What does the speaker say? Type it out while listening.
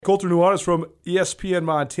Colter Nuanez from ESPN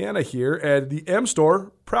Montana here, and the M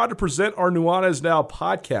Store, proud to present our Nuanez Now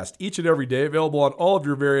podcast each and every day, available on all of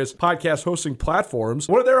your various podcast hosting platforms.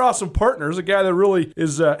 One of their awesome partners, a guy that really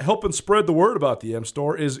is helping spread the word about the M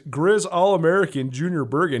Store, is Grizz All-American Junior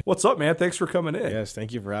Bergen. What's up, man? Thanks for coming in. Yes,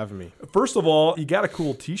 thank you for having me. First of all, you got a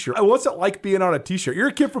cool t-shirt. What's it like being on a t-shirt? You're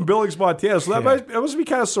a kid from Billings, Montana, so that must be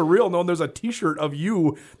kind of surreal knowing there's a t-shirt of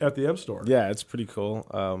you at the M Store. Yeah, it's pretty cool.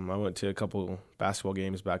 I went to a couple basketball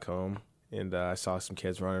games back home, and I saw some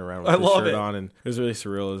kids running around with the shirt on, and it was really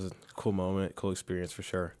surreal. It was a cool moment, cool experience for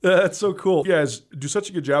sure. That's so cool. You guys do such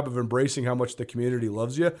a good job of embracing how much the community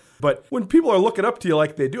loves you. But when people are looking up to you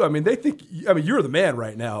like they do, they think, you're the man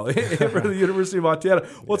right now for the University of Montana.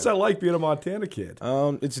 What's that like being a Montana kid?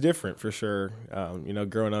 It's different for sure.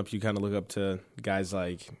 Growing up, you kind of look up to guys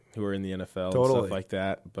like who are in the NFL and stuff like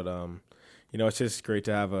that. But, it's just great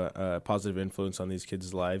to have a positive influence on these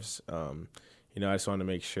kids' lives. I just want to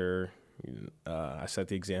make sure I set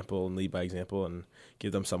the example and lead by example and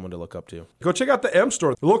give them someone to look up to. Go check out the M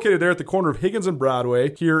Store. They're located there at the corner of Higgins and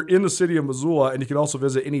Broadway here in the city of Missoula, and you can also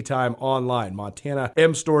visit anytime online,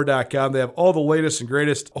 montanamstore.com. They have all the latest and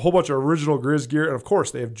greatest, a whole bunch of original Grizz gear, and of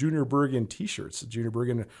course, they have Junior Bergen t-shirts. Junior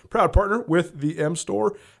Bergen, proud partner with the M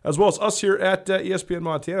Store, as well as us here at ESPN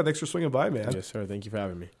Montana. Thanks for swinging by, man. Yes, sir. Thank you for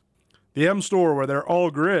having me. The M Store, where they're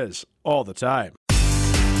all Grizz all the time.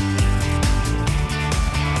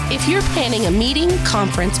 If you're planning a meeting,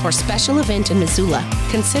 conference, or special event in Missoula,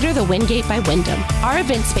 consider the Wingate by Wyndham. Our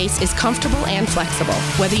event space is comfortable and flexible.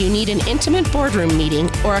 Whether you need an intimate boardroom meeting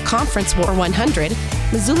or a conference for 100,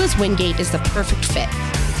 Missoula's Wingate is the perfect fit.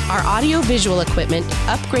 Our audio-visual equipment,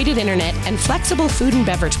 upgraded internet, and flexible food and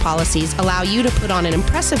beverage policies allow you to put on an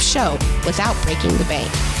impressive show without breaking the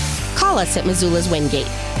bank. Call us at Missoula's Wingate,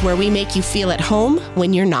 where we make you feel at home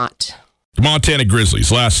when you're not. Montana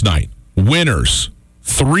Grizzlies last night, winners.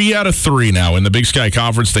 3 out of 3 now in the Big Sky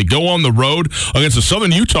Conference. They go on the road against a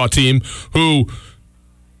Southern Utah team who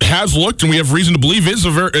has looked, and we have reason to believe is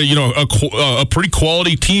a pretty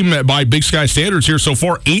quality team by Big Sky standards here so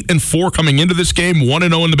far. 8-4 coming into this game,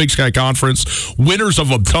 1-0 in the Big Sky Conference. Winners of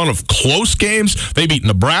a ton of close games. They beat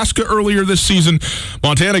Nebraska earlier this season.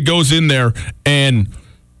 Montana goes in there and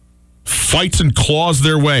fights and claws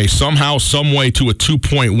their way somehow, some way to a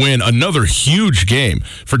 2-point win. Another huge game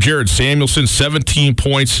for Jared Samuelson. 17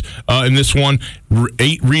 points in this one,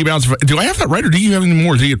 8 rebounds. Do I have that right, or do you have any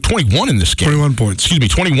more? Did he have 21 in this game? 21 points. Excuse me,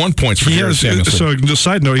 21 points for Jared Samuelson. So, just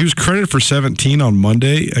side note, he was credited for 17 on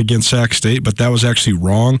Monday against Sac State, but that was actually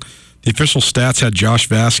wrong. The official stats had Josh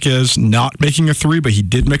Vasquez not making a 3, but he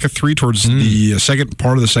did make a 3 towards the second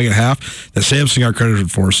part of the second half that Sampson got credited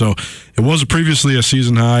for. So it was previously a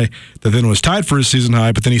season high that then was tied for his season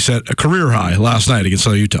high, but then he set a career high last night against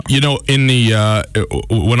Southern Utah. In the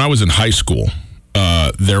when I was in high school,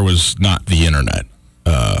 there was not the internet.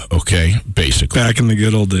 Basically. Back in the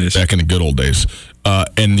good old days.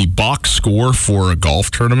 And the box score for a golf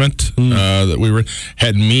tournament that we were in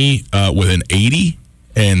had me with an 80.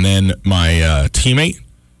 And then my teammate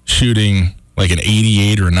shooting like an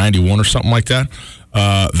 88 or a 91 or something like that.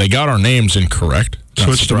 They got our names incorrect.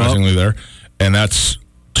 Switched them up. Surprisingly there. And that's,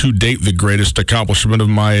 to date, the greatest accomplishment of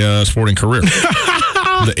my sporting career.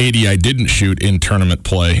 The 80 I didn't shoot in tournament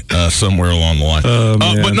play somewhere along the line.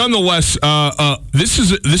 But nonetheless,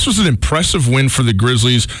 this was an impressive win for the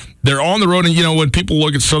Grizzlies. They're on the road, and when people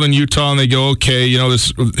look at Southern Utah and they go, okay,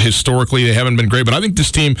 this historically they haven't been great, but I think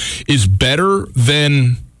this team is better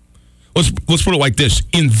than. Let's put it like this.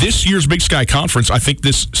 In this year's Big Sky Conference, I think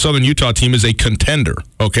this Southern Utah team is a contender.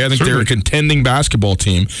 Okay, I think they're a contending basketball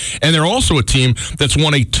team. And they're also a team that's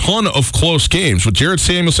won a ton of close games. With Jared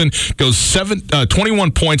Samuelson goes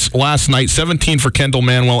 21 points last night, 17 for Kendall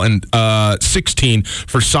Manuel, and 16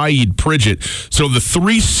 for Saeed Pridgett. So the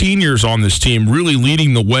 3 seniors on this team really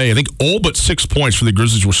leading the way. I think all but 6 points for the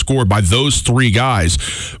Grizzlies were scored by those 3 guys.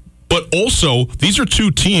 But also, these are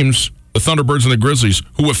 2 teams, the Thunderbirds and the Grizzlies,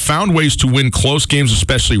 who have found ways to win close games,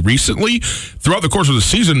 especially recently. Throughout the course of the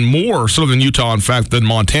season, more so than Utah, in fact, than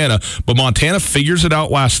Montana. But Montana figures it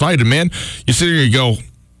out last night. And, man, you sit here and you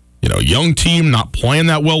go, young team, not playing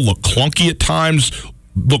that well, look clunky at times,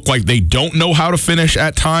 look like they don't know how to finish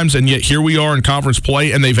at times, and yet here we are in conference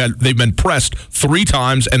play, and they've been pressed 3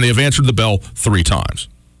 times, and they have answered the bell 3 times.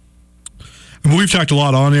 We've talked a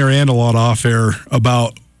lot on air and a lot off air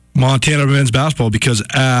about Montana men's basketball because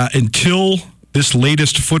until this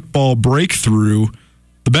latest football breakthrough,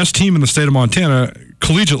 the best team in the state of Montana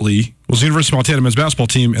collegiately was the University of Montana men's basketball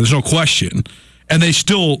team, and there's no question. And they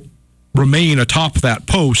still remain atop that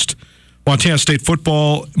post Montana State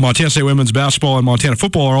football, Montana State women's basketball, and Montana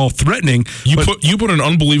football are all threatening. You put an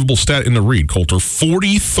unbelievable stat in the read, Coulter.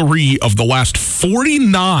 43 of the last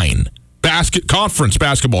 49 conference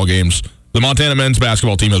basketball games, the Montana men's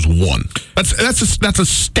basketball team has won. That's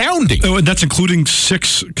astounding. Oh, and that's including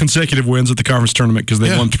 6 consecutive wins at the conference tournament because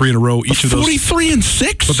they won 3 in a row each of those.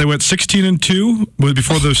 43-6? But they went 16-2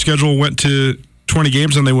 before the schedule went to 20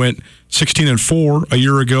 games, and they went 16-4 a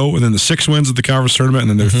year ago, and then the 6 wins at the conference tournament,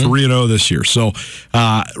 and then they're 3-0 this year. So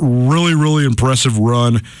really, really impressive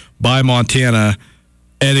run by Montana,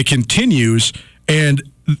 and it continues. And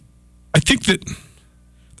I think that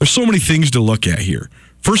there's so many things to look at here.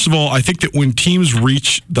 First of all, I think that when teams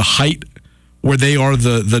reach the height where they are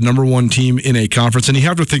the number one team in a conference, and you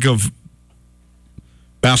have to think of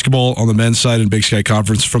basketball on the men's side and Big Sky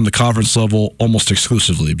Conference from the conference level almost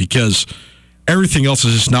exclusively, because everything else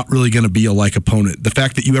is just not really going to be a like opponent. The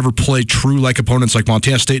fact that you ever play true like opponents like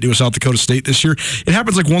Montana State do South Dakota State this year, it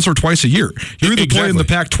happens like once or twice a year. You're either playing the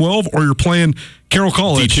Pac-12 or you're playing Carroll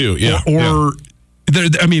College. D2, yeah.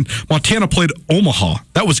 Montana played Omaha.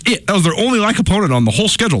 That was it. That was their only like opponent on the whole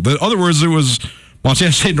schedule. In other words, it was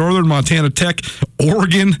Montana State Northern, Montana Tech,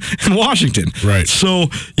 Oregon, and Washington. Right. So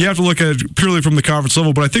you have to look at it purely from the conference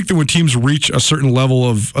level. But I think that when teams reach a certain level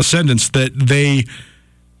of ascendance, that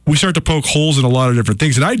we start to poke holes in a lot of different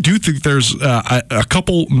things. And I do think there's a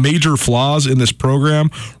couple major flaws in this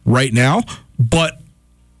program right now, but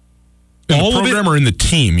in the program or in the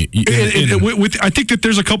team? I think that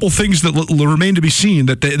there's a couple things that remain to be seen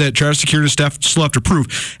that Travis Security's staff still have to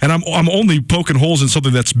prove. And I'm only poking holes in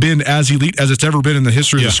something that's been as elite as it's ever been in the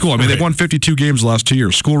history of the school. I mean, they've won 52 games the last 2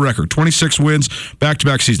 years. School record, 26 wins,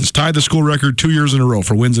 back-to-back seasons. Tied the school record 2 years in a row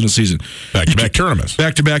for wins in a season. Back-to-back tournaments.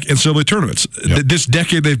 Back-to-back NCAA tournaments. Yep. This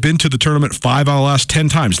decade, they've been to the tournament 5 out of the last 10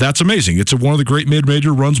 times. That's amazing. It's one of the great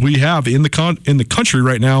mid-major runs we have in the country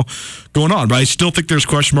right now going on. But I still think there's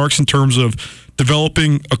question marks in terms of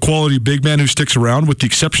developing a quality big man who sticks around, with the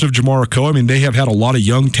exception of Jamara Coe. I mean, they have had a lot of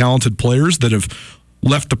young, talented players that have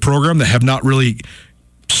left the program that have not really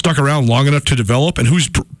stuck around long enough to develop. And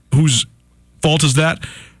whose fault is that?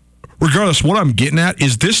 Regardless, what I'm getting at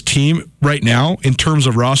is this team right now, in terms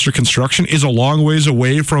of roster construction, is a long ways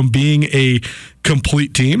away from being a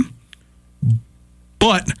complete team.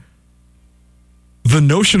 But the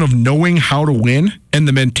notion of knowing how to win and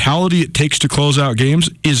the mentality it takes to close out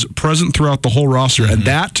games is present throughout the whole roster. Mm-hmm. And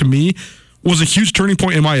that, to me, was a huge turning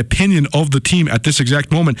point, in my opinion, of the team at this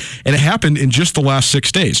exact moment. And it happened in just the last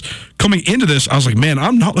 6 days. Coming into this, I was like, man,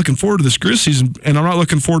 I'm not looking forward to this Grizz season, and I'm not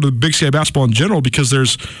looking forward to the Big Sky basketball in general, because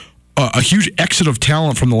there's a huge exit of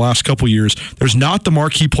talent from the last couple years. There's not the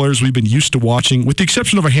marquee players we've been used to watching, with the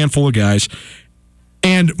exception of a handful of guys.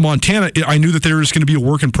 And Montana, I knew that they were just going to be a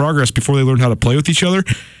work in progress before they learned how to play with each other.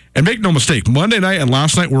 And make no mistake, Monday night and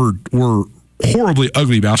last night were horribly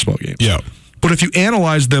ugly basketball games. Yeah. But if you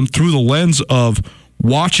analyze them through the lens of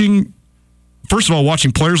watching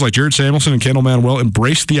players like Jared Samuelson and Kendall Manuel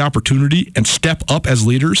embrace the opportunity and step up as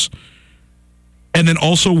leaders, and then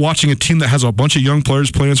also watching a team that has a bunch of young players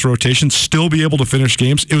playing its rotation still be able to finish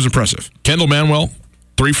games, it was impressive. Kendall Manuel,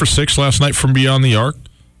 3 for 6 last night from beyond the arc.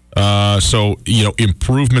 So,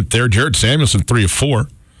 improvement there. Jared Samuelson, 3 of 4.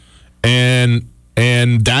 And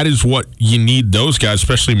that is what you need those guys,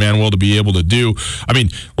 especially Manuel, to be able to do. I mean,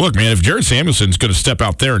 look, man, if Jared Samuelson's going to step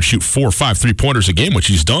out there and shoot 4 or 5 3-pointers a game, which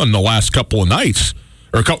he's done the last couple of nights,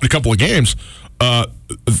 or a couple of games,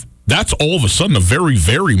 that's all of a sudden a very,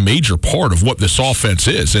 very major part of what this offense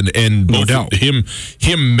is. And no doubt.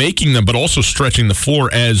 him making them, but also stretching the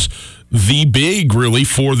floor as the big, really,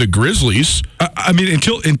 for the Grizzlies. I mean,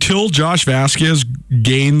 until Josh Vasquez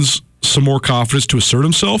gains some more confidence to assert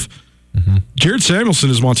himself, Jared Samuelson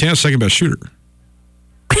is Montana's second best shooter.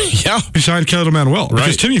 Yeah. Behind Kendall Manuel. Right.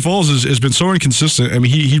 Because Timmy Falls has been so inconsistent. I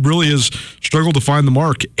mean, he really has struggled to find the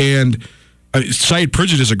mark. And Syed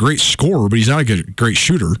Pridgett is a great scorer, but he's not a great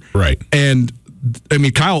shooter. Right. And I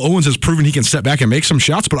mean, Kyle Owens has proven he can step back and make some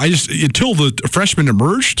shots, but until the freshman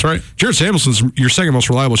emerged, that's right. Jared Samuelson's your second most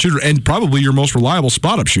reliable shooter and probably your most reliable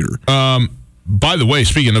spot-up shooter. By the way,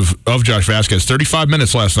 speaking of Josh Vasquez, 35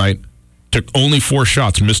 minutes last night, took only 4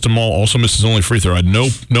 shots, missed them all, also missed his only free throw, had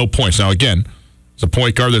no points. Now, again, as a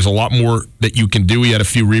point guard, there's a lot more that you can do. He had a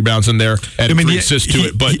few rebounds in there, added 3 assists to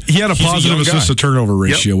it, but he had a positive assist-to-turnover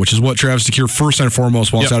ratio, which is what Travis DeCuire first and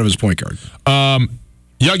foremost wants out of his point guard.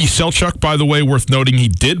 Yagi Selchuk, by the way, worth noting, he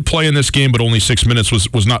did play in this game, but only 6 minutes,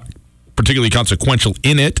 was not particularly consequential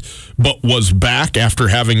in it, but was back after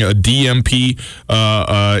having a DMP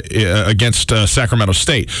against Sacramento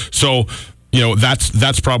State. So,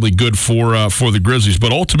 that's probably good for the Grizzlies.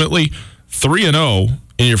 But ultimately, 3-0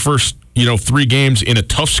 in your first 3 games in a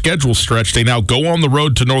tough schedule stretch. They now go on the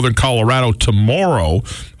road to Northern Colorado tomorrow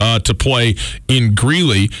to play in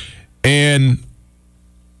Greeley. And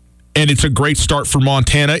it's a great start for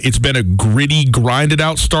Montana. It's been a gritty,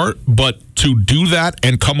 grinded-out start, but to do that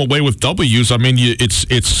and come away with W's, I mean,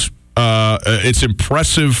 it's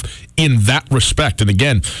impressive in that respect. And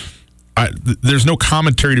again, there's no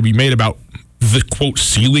commentary to be made about the, quote,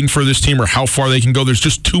 ceiling for this team or how far they can go. There's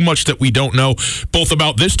just too much that we don't know, both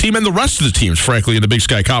about this team and the rest of the teams, frankly, in the Big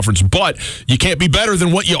Sky Conference. But you can't be better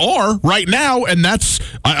than what you are right now, and that's,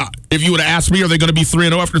 if you would have asked me, are they going to be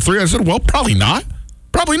 3-0 after 3? I said, well, probably not.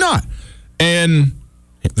 Probably not. And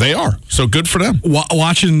they are. So good for them.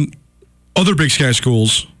 Watching other Big Sky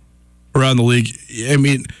schools around the league, I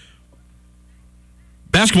mean,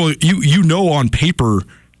 basketball, you know on paper,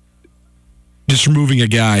 just removing a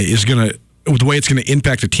guy is going to, the way it's going to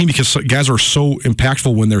impact a team, because guys are so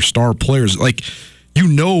impactful when they're star players. Like, you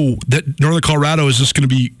know that Northern Colorado is just going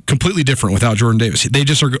to be completely different without Jordan Davis. They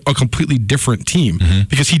just are a completely different team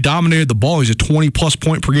because he dominated the ball. He's a 20-plus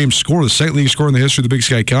point per game scorer, the second leading scorer in the history of the Big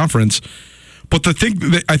Sky Conference. But the thing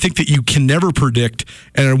that I think that you can never predict,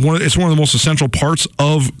 and it's one of the most essential parts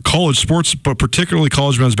of college sports, but particularly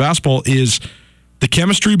college men's basketball, is the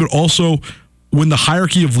chemistry, but also when the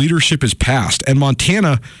hierarchy of leadership is passed. And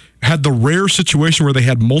Montana had the rare situation where they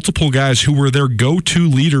had multiple guys who were their go-to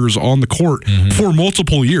leaders on the court for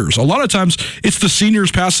multiple years. A lot of times it's the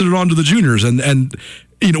seniors passing it on to the juniors, and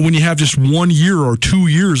when you have just 1 year or 2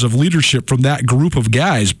 years of leadership from that group of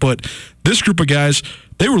guys. But this group of guys,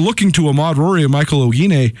 they were looking to Ahmad Rory and Michael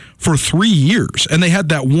Ogine for 3 years, and they had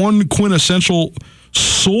that one quintessential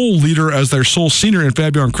sole leader as their sole senior in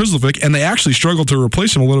Fabian Krislovic, and they actually struggled to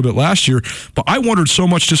replace him a little bit last year. But I wondered so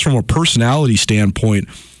much just from a personality standpoint,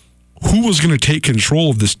 who was going to take control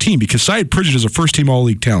of this team? Because Syed Pridgett is a first-team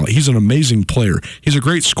All-League talent. He's an amazing player. He's a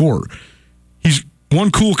great scorer. He's one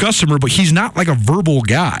cool customer, but he's not like a verbal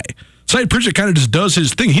guy. Syed Pridgett kind of just does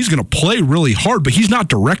his thing. He's going to play really hard, but he's not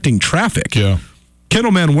directing traffic. Yeah.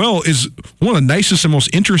 Kendall Manuel is one of the nicest and most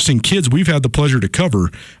interesting kids we've had the pleasure to cover.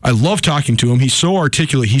 I love talking to him. He's so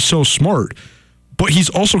articulate. He's so smart. But he's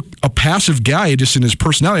also a passive guy just in his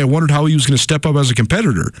personality. I wondered how he was going to step up as a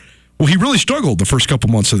competitor. Well, he really struggled the first couple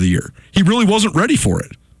months of the year. He really wasn't ready for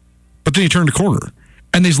it. But then he turned a corner.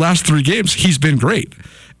 And these last 3 games, he's been great.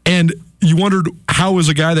 And you wondered how is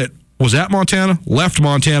a guy that was at Montana, left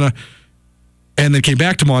Montana, and then came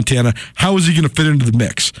back to Montana, how is he going to fit into the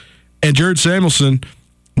mix? And Jared Samuelson,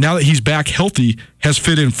 now that he's back healthy, has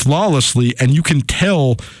fit in flawlessly, and you can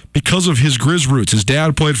tell because of his Grizz roots. His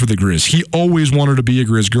dad played for the Grizz. He always wanted to be a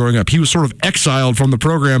Grizz growing up. He was sort of exiled from the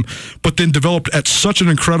program, but then developed at such an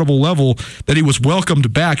incredible level that he was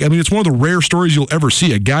welcomed back. I mean, it's one of the rare stories you'll ever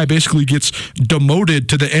see. A guy basically gets demoted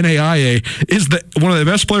to the NAIA, is one of the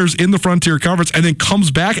best players in the Frontier Conference, and then comes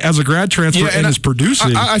back as a grad transfer and is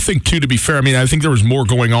producing. I think, too, to be fair, I mean, I think there was more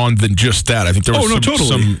going on than just that. I think there was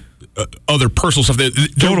some other personal stuff.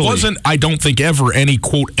 There wasn't, I don't think, ever any,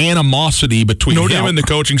 quote, animosity between him and the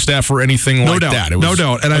coaching staff or anything like that. It was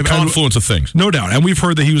and a confluence of things. No doubt. And we've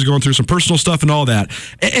heard that he was going through some personal stuff and all that.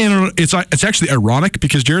 And it's actually ironic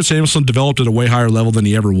because Jared Samuelson developed at a way higher level than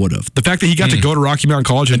he ever would have. The fact that he got to go to Rocky Mountain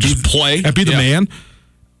College and just play and be the man,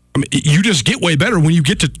 I mean, you just get way better when you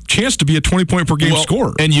get the chance to be a 20-point per game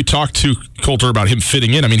scorer. And you talked to Coulter about him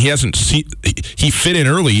fitting in. I mean, he fit in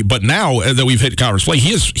early, but now that we've hit conference play,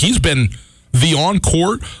 he's been the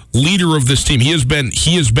on-court leader of this team. He has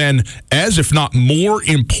been as, if not more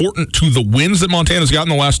important to the wins that Montana's gotten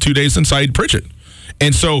the last 2 days than Syed Pridgett.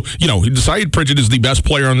 And so, Syed Pridgett is the best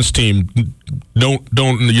player on this team. No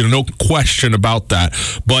question about that.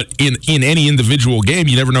 But in any individual game,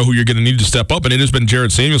 you never know who you're going to need to step up, and it has been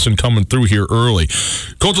Jared Samuelson coming through here early.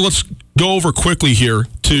 Coulter, let's go over quickly here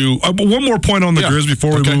to one more point on the Grizz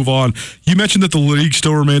before we move on. You mentioned that the league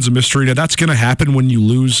still remains a mystery. Now, that's going to happen when you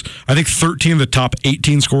lose. I think 13 of the top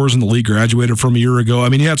 18 scorers in the league graduated from a year ago. I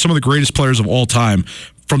mean, you had some of the greatest players of all time,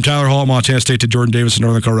 from Tyler Hall at Montana State to Jordan Davis in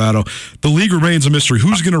Northern Colorado. The league remains a mystery.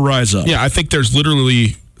 Who's going to rise up? Yeah, I think there's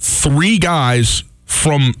literally 3 guys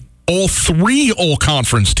from all 3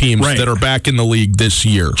 all-conference teams that are back in the league this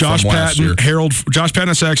year. Josh Patton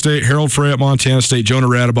at Sac State, Harold Frey at Montana State, Jonah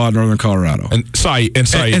Radabot at Northern Colorado. And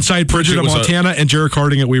Syed Pridgett at Montana and Jarek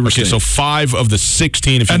Harding at Weber State. So 5 of the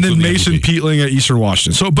 16. And then Mason Peatling at Eastern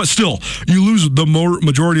Washington. So, but still, you lose the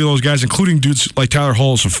majority of those guys, including dudes like Tyler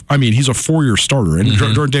Hall. I mean, he's a 4-year starter, and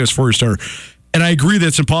Jordan Davis, 4-year starter. And I agree that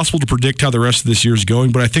it's impossible to predict how the rest of this year is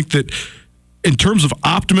going, but I think that in terms of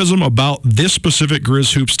optimism about this specific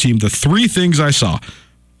Grizz Hoops team, the 3 things I saw,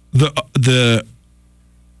 the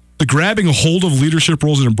grabbing a hold of leadership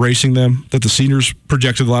roles and embracing them that the seniors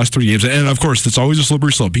projected the last 3 games. And of course, it's always a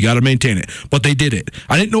slippery slope. You got to maintain it. But they did it.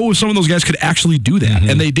 I didn't know if some of those guys could actually do that,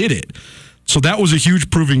 and they did it. So that was a huge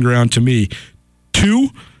proving ground to me. 2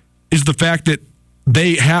 is the fact that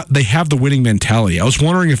they have the winning mentality. I was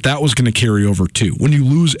wondering if that was going to carry over too. When you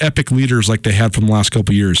lose epic leaders like they had from the last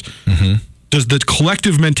couple of years, does the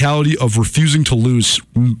collective mentality of refusing to lose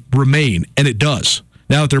remain? And it does,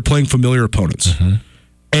 now that they're playing familiar opponents.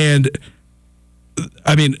 And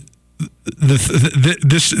I mean,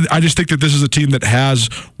 I just think that this is a team that has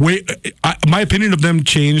my opinion of them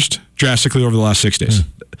changed drastically over the last 6 days.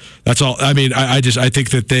 That's all. I mean, I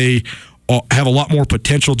think that they have a lot more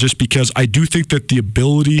potential, just because I do think that the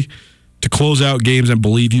ability to close out games and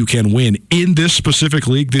believe you can win in this specific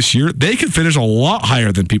league this year, they can finish a lot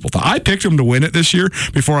higher than people thought. I picked them to win it this year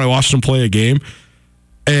before I watched them play a game.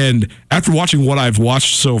 And after watching what I've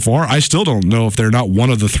watched so far, I still don't know if they're not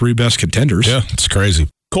one of the 3 best contenders. Yeah, it's crazy.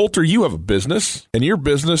 Colter, you have a business, and your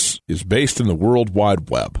business is based in the World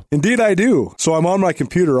Wide Web. Indeed I do, so I'm on my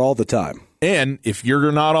computer all the time. And if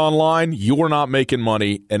you're not online, you're not making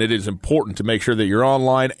money, and it is important to make sure that you're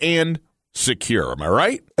online and secure. Am I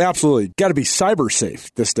right? Absolutely. Got to be cyber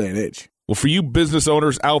safe this day and age. Well, for you business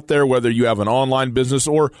owners out there, whether you have an online business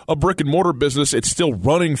or a brick-and-mortar business, it's still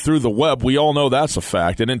running through the web. We all know that's a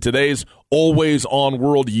fact. And in today's always-on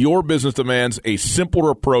world, your business demands a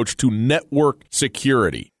simpler approach to network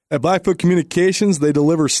security. At Blackfoot Communications, they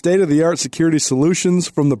deliver state-of-the-art security solutions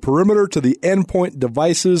from the perimeter to the endpoint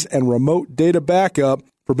devices and remote data backup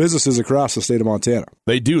for businesses across the state of Montana.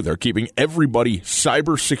 They do. They're keeping everybody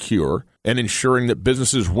cyber secure and ensuring that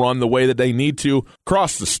businesses run the way that they need to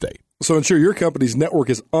across the state. So ensure your company's network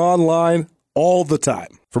is online all the time.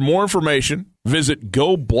 For more information, visit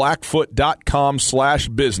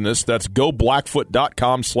goblackfoot.com/business. That's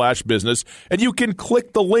goblackfoot.com/business. And you can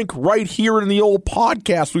click the link right here in the old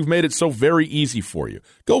podcast. We've made it so very easy for you.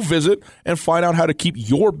 Go visit and find out how to keep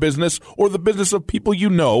your business or the business of people you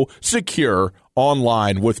know secure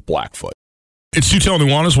online with Blackfoot. It's Tutel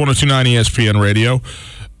Nuanez, 102.9 ESPN Radio.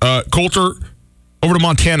 Colter, over to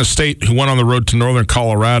Montana State, who went on the road to Northern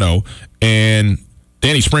Colorado, and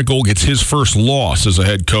Danny Sprinkle gets his first loss as a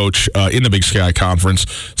head coach in the Big Sky Conference.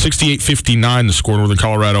 68-59 the score. Northern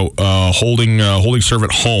Colorado holding serve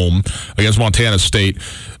at home against Montana State.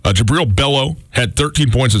 Jabril Bello had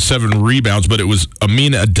 13 points and 7 rebounds, but it was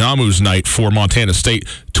Amin Adamu's night for Montana State.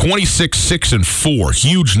 26-6-4.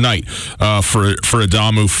 Huge night for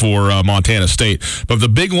Adamu for Montana State. But the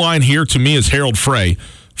big line here to me is Harold Frey.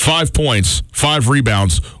 5 points, 5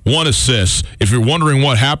 rebounds, 1 assist. If you're wondering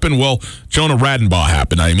what happened, well, Jonah Radenbaugh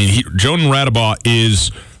happened. I mean, Jonah Radenbaugh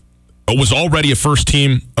was already a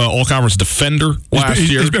first-team All-Conference defender last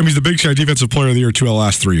year. He's the Big Sky Defensive Player of the Year 2 of the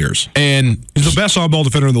last 3 years. And he's the best on-ball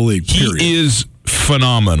defender in the league, period. He is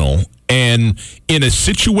phenomenal. And in a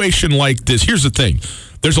situation like this, here's the thing.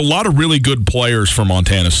 There's a lot of really good players from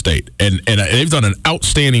Montana State, and they've done an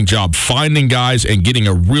outstanding job finding guys and getting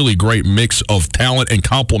a really great mix of talent and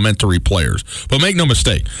complementary players. But make no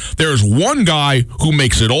mistake, there's one guy who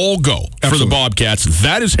makes it all go for the Bobcats.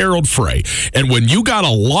 That is Harold Frey. And when you got a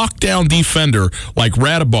lockdown defender like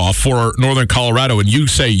Radenbaugh for Northern Colorado, and you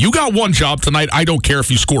say, you got one job tonight, I don't care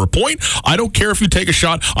if you score a point, I don't care if you take a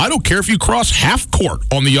shot, I don't care if you cross half court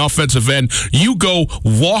on the offensive end, you go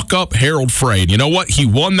walk up Harold Frey. And you know what?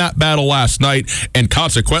 He won that battle last night, and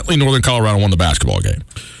consequently, Northern Colorado won the basketball game.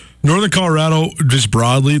 Northern Colorado, just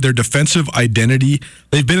broadly, their defensive identity,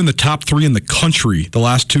 they've been in the top 3 in the country the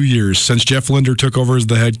last 2 years since Jeff Linder took over as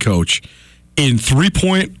the head coach in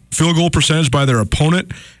 3-point field goal percentage by their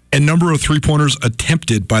opponent and number of three-pointers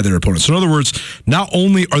attempted by their opponents. So in other words, not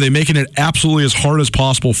only are they making it absolutely as hard as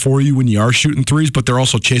possible for you when you are shooting threes, but they're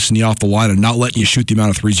also chasing you off the line and not letting you shoot the amount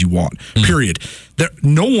of threes you want, period.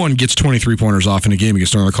 No one gets 23-pointers off in a game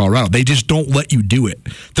against Northern Colorado. They just don't let you do it.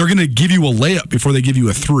 They're going to give you a layup before they give you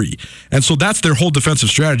a 3. And so that's their whole defensive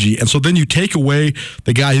strategy. And so then you take away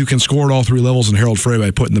the guy who can score at all 3 levels in Harold Frey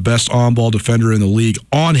by putting the best on-ball defender in the league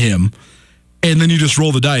on him. And then you just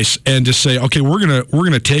roll the dice and just say, okay, we're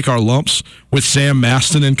gonna take our lumps with Sam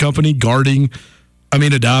Maston and company guarding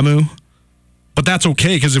Amin Adamu. But that's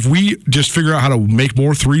okay, because if we just figure out how to make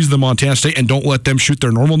more threes than Montana State and don't let them shoot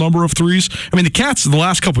their normal number of threes. I mean, the Cats the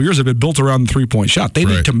last couple of years have been built around the 3-point shot. They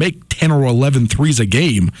need to make 10 or 11 threes a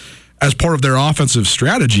game as part of their offensive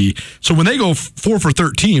strategy. So when they go 4 for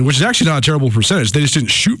 13, which is actually not a terrible percentage, they just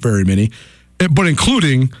didn't shoot very many, but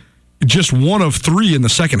including just 1 of 3 in the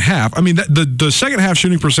second half. I mean, the second half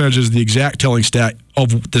shooting percentage is the exact telling stat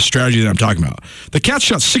of the strategy that I'm talking about. The Cats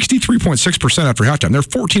shot 63.6% after halftime. They're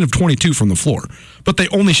 14 of 22 from the floor, but they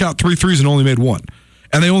only shot 3 threes and only made 1.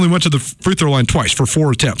 and they only went to the free throw line twice for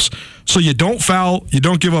 4 attempts. So you don't foul, you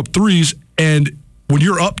don't give up threes, and when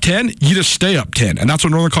you're up 10, you just stay up 10. And that's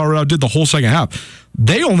what Northern Colorado did the whole second half.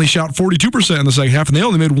 They only shot 42% in the second half, and they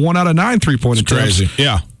only made 1 out of 9 3-point attempts. Crazy.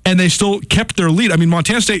 Yeah. And they still kept their lead. I mean,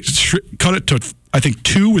 Montana State cut it to, I think,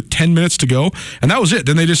 2 with 10 minutes to go, and that was it.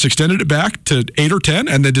 Then they just extended it back to 8 or 10,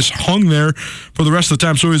 and they just hung there for the rest of the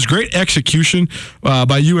time. So it was great execution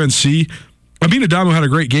by UNC. Amina Adamu had a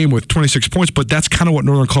great game with 26 points, but that's kind of what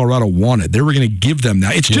Northern Colorado wanted. They were going to give them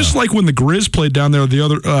that. It's just like when the Grizz played down there the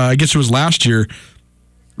other, I guess it was last year.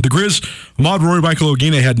 The Grizz, Ahmad Rory, Michael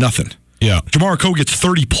Ogine had nothing. Yeah. Jamar Coe gets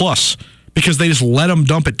 30-plus because they just let them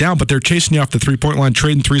dump it down, but they're chasing you off the three-point line,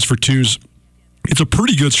 trading threes for twos. It's a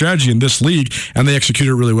pretty good strategy in this league, and they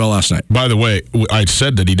executed it really well last night. By the way, I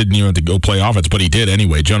said that he didn't even have to go play offense, but he did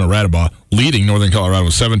anyway. Jonah Radabaugh leading Northern Colorado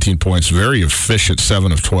with 17 points, very efficient,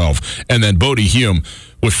 7 of 12. And then Bodie Hume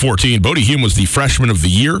with 14. Bodie Hume was the freshman of the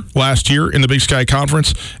year last year in the Big Sky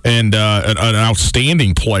Conference, and an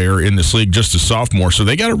outstanding player in this league, just a sophomore. So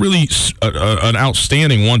they got a really an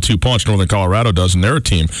outstanding 1-2 punch, Northern Colorado does, and they're a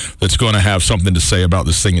team that's going to have something to say about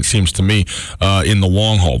this thing, it seems to me, in the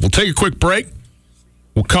long haul. We'll take a quick break.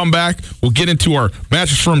 We'll come back. We'll get into our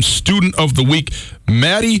Mattress Firm Student of the Week,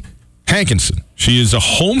 Maddie Hankinson. She is a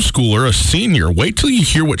homeschooler, a senior. Wait till you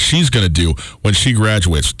hear what she's going to do when she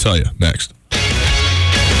graduates. We'll tell you next.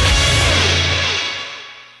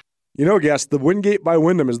 You know, guests, the Wingate by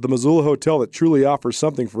Wyndham is the Missoula hotel that truly offers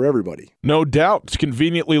something for everybody. No doubt. It's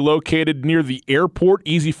conveniently located near the airport,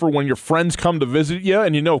 easy for when your friends come to visit you.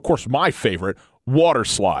 And you know, of course, my favorite, water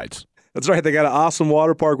slides. That's right. They got an awesome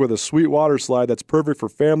water park with a sweet water slide that's perfect for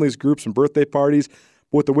families, groups, and birthday parties.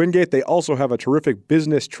 But with the Wingate, they also have a terrific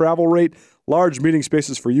business travel rate, large meeting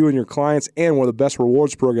spaces for you and your clients, and one of the best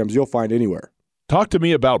rewards programs you'll find anywhere. Talk to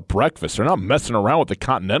me about breakfast. They're not messing around with the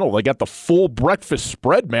Continental. They got the full breakfast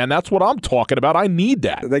spread, man. That's what I'm talking about. I need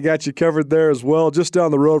that. They got you covered there as well. Just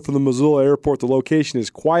down the road from the Missoula Airport, the location is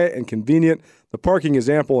quiet and convenient. The parking is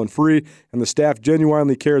ample and free, and the staff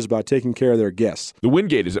genuinely cares about taking care of their guests. The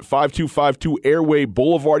Wingate is at 5252 Airway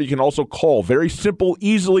Boulevard. You can also call. Very simple,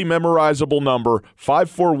 easily memorizable number,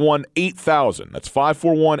 541-8000. That's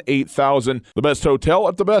 541-8000. The best hotel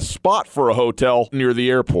at the best spot for a hotel near the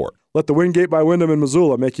airport. Let the Wingate by Wyndham in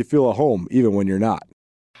Missoula make you feel at home, even when you're not.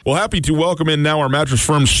 Well, happy to welcome in now our Mattress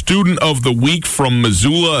Firm Student of the Week from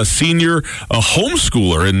Missoula, a senior, a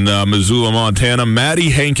homeschooler in Missoula, Montana, Maddie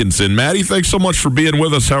Hankinson. Maddie, thanks so much for being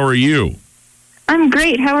with us. How are you? I'm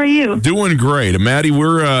great. How are you? Doing great. And Maddie,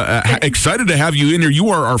 we're excited to have you in here. You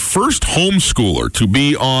are our first homeschooler to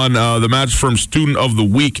be on the Mattress Firm Student of the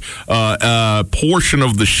Week portion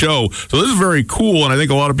of the show. So this is very cool, and I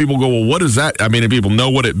think a lot of people go, well, what is that? I mean, people know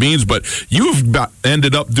what it means, but you've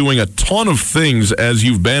ended up doing a ton of things as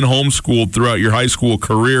you've been homeschooled throughout your high school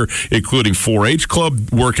career, including 4-H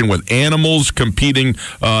club, working with animals, competing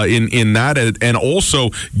in that, and also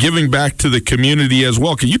giving back to the community as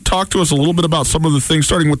well. Can you talk to us a little bit about some of the things,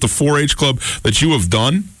 starting with the 4-H club, that you have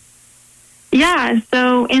done? Yeah,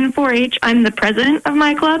 so in 4-H, I'm the president of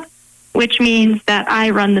my club, which means that I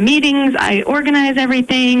run the meetings, I organize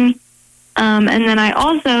everything, and then I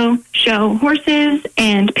also show horses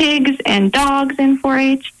and pigs and dogs in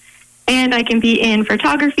 4-H, and I can be in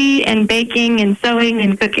photography and baking and sewing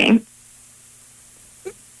and cooking.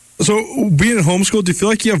 So being in homeschool, do you feel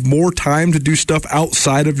like you have more time to do stuff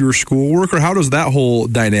outside of your schoolwork, or how does that whole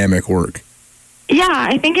dynamic work? Yeah,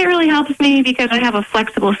 I think it really helps me because I have a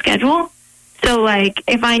flexible schedule. So, like,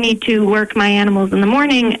 if I need to work my animals in the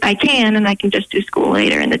morning, I can, and I can just do school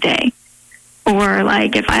later in the day. Or,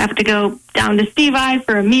 like, if I have to go down to Steve I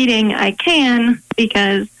for a meeting, I can,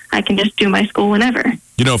 because I can just do my school whenever.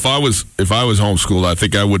 You know, if I was homeschooled, I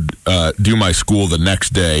think I would do my school the next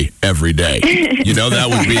day, every day. You know,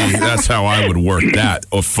 that's how I would work that,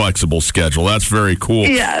 a flexible schedule. That's very cool.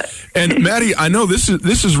 Yeah. And Maddie, I know this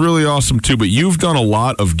is really awesome too, but you've done a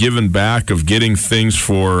lot of giving back, of getting things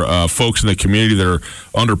for folks in the community that are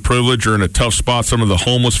underprivileged or in a tough spot, some of the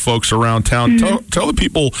homeless folks around town. Mm-hmm. Tell the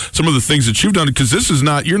people some of the things that you've done, because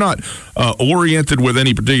you're not oriented with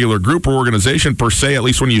any particular group or organization per se. At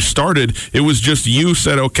least when you started, it was just you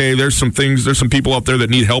said, okay, there's some people out there that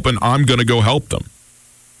need help, and I'm going to go help them.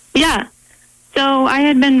 Yeah. So I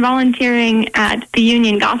had been volunteering at the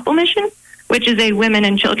Union Gospel Mission, which is a women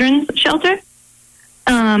and children's shelter.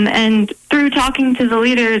 And through talking to the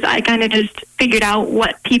leaders, I kind of just figured out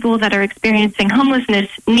what people that are experiencing homelessness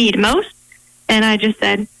need most. And I just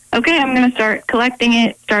said, okay, I'm going to start collecting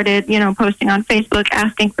it, started, posting on Facebook,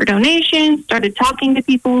 asking for donations, started talking to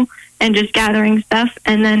people and just gathering stuff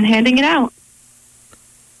and then handing it out.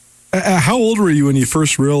 How old were you when you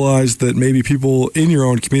first realized that maybe people in your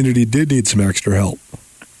own community did need some extra help?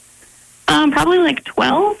 Probably like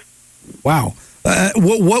 12. Wow.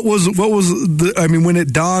 What was when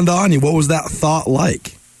it dawned on you, what was that thought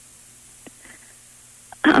like?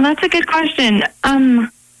 That's a good question.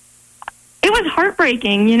 It was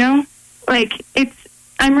heartbreaking, you know? Like,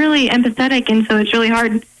 I'm really empathetic, and so it's really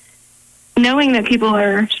hard knowing that people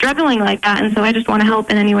are struggling like that, and so I just want to help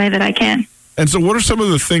in any way that I can. And so what are some of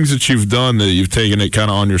the things that you've done that you've taken it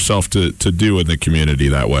kind of on yourself to do in the community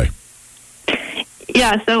that way?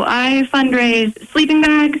 Yeah, so I fundraise sleeping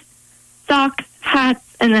bags, socks,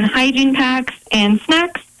 hats, and then hygiene packs and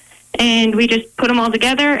snacks, and we just put them all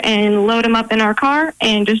together and load them up in our car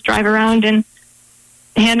and just drive around and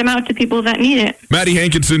hand them out to people that need it. Maddie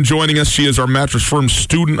Hankinson joining us. She is our Mattress Firm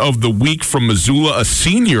Student of the Week from Missoula, a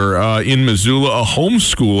senior in Missoula, a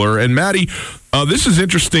homeschooler. And Maddie, this is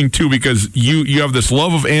interesting too because you have this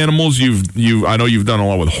love of animals. I know you've done a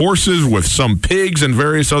lot with horses, with some pigs, and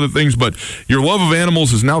various other things. But your love of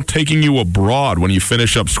animals is now taking you abroad when you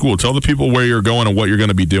finish up school. Tell the people where you're going and what you're going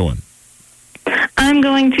to be doing. I'm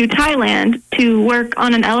going to Thailand to work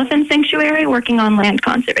on an elephant sanctuary, working on land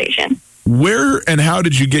conservation. Where and how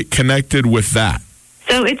did you get connected with that?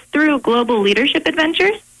 So it's through Global Leadership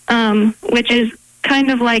Adventures, which is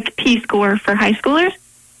kind of like Peace Corps for high schoolers.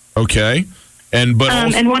 Okay. And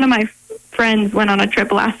one of my friends went on a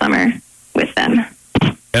trip last summer with them.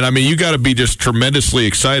 And, I mean, you got to be just tremendously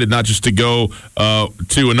excited, not just to go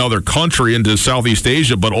to another country, into Southeast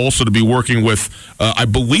Asia, but also to be working with, I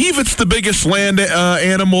believe it's the biggest land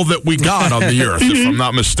animal that we got on the earth, if I'm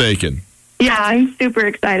not mistaken. Yeah, I'm super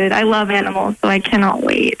excited. I love animals, so I cannot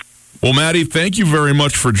wait. Well, Maddie, thank you very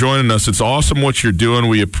much for joining us. It's awesome what you're doing.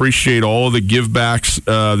 We appreciate all of the give-backs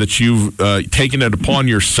that you've taken it upon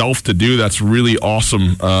yourself to do. That's really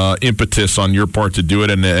awesome impetus on your part to do it.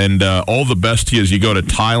 And all the best to you as you go to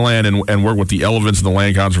Thailand and work with the elephants and the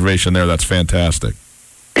land conservation there. That's fantastic.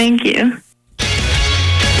 Thank you.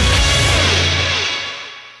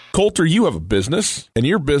 Colter, you have a business, and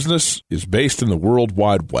your business is based in the World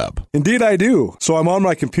Wide Web. Indeed, I do. So I'm on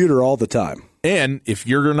my computer all the time. And if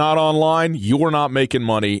you're not online, you're not making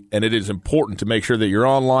money, and it is important to make sure that you're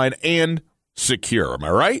online and secure. Am I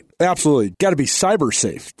right? Absolutely. Got to be cyber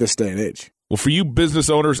safe this day and age. Well, for you business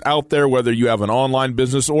owners out there, whether you have an online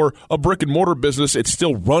business or a brick-and-mortar business, it's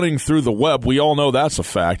still running through the web. We all know that's a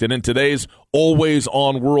fact. And in today's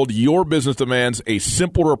always-on world, your business demands a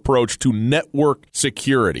simpler approach to network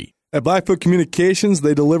security. At Blackfoot Communications,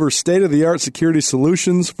 they deliver state-of-the-art security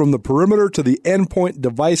solutions from the perimeter to the endpoint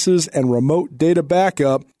devices and remote data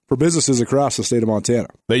backup for businesses across the state of Montana.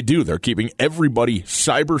 They do. They're keeping everybody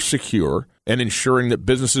cyber secure and ensuring that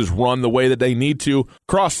businesses run the way that they need to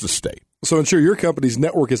across the state. So ensure your company's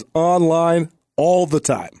network is online all the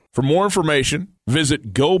time. For more information,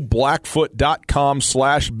 visit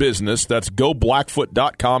goblackfoot.com/business. That's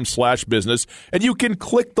goblackfoot.com/business. And you can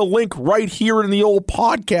click the link right here in the old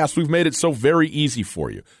podcast. We've made it so very easy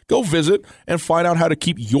for you. Go visit and find out how to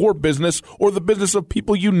keep your business or the business of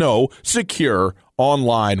people you know secure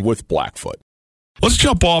online with Blackfoot. Let's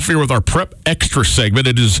jump off here with our Prep Extra segment.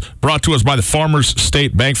 It is brought to us by the Farmers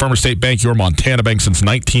State Bank. Farmers State Bank, your Montana bank since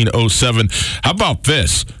 1907. How about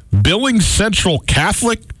this? Billings Central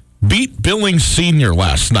Catholic beat Billings Senior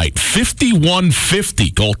last night,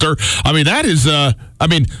 51-50, Colter. I mean, that is, I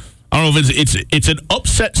don't know if it's an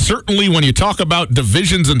upset, certainly, when you talk about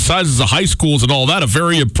divisions and sizes of high schools and all that. A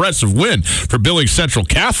very impressive win for Billings Central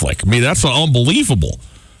Catholic. I mean, that's unbelievable.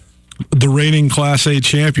 The reigning Class A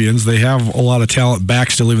champions, they have a lot of talent back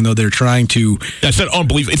still, even though they're trying to. I said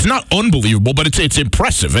unbelievable. It's not unbelievable, but it's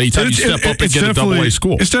impressive. Anytime you step up and get a double-A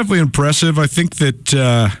school. It's definitely impressive. I think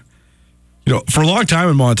that, for a long time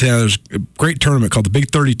in Montana, there's a great tournament called the Big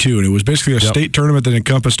 32, and it was basically a state tournament that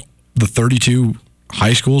encompassed the 32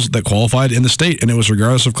 high schools that qualified in the state, and it was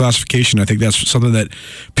regardless of classification. I think that's something that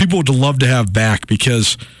people would love to have back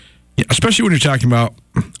because, especially when you're talking about,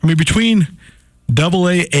 between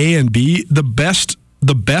AA, A, and B, the best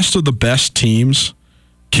of the best teams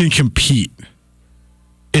can compete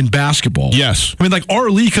in basketball. Yes. Our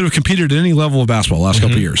league could have competed at any level of basketball the last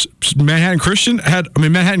couple of years. Manhattan Christian had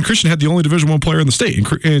the only Division I player in the state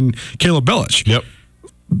in Caleb Bellich. Yep.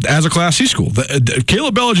 As a Class C school.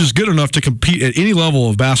 Caleb Bellich is good enough to compete at any level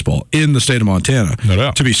of basketball in the state of Montana, no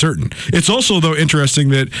doubt, to be certain. It's also, though, interesting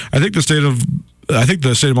that I think the state of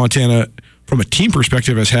Montana, from a team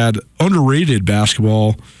perspective, has had underrated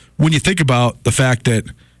basketball when you think about the fact that,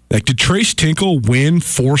 did Trace Tinkle win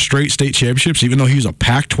 4 straight state championships, even though he was a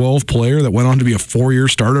Pac-12 player that went on to be a 4-year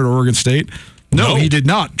starter at Oregon State? No, he did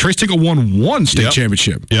not. Trace Tinkle won 1 state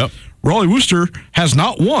championship. Yep. Rollie Worcester has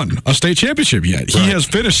not won a state championship yet. Right. He has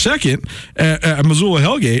finished second at Missoula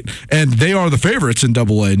Hellgate, and they are the favorites in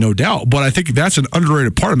AA, no doubt. But I think that's an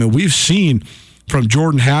underrated part. I mean, we've seen from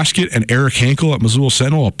Jordan Haskett and Eric Hankel at Missoula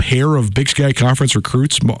Sentinel, a pair of Big Sky Conference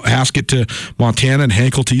recruits, Haskett to Montana and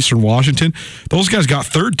Hankel to Eastern Washington. Those guys got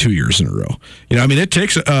third 2 years in a row. I mean, it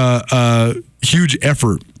takes a huge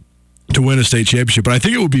effort to win a state championship, but I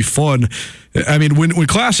think it would be fun. I mean, when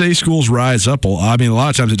Class A schools rise up, I mean, a lot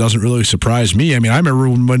of times it doesn't really surprise me. I mean, I remember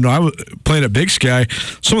when I was playing at Big Sky,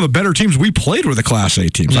 some of the better teams we played were the Class A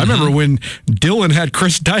teams. I remember when Dillon had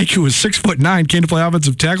Chris Dyke, who was 6'9", came to play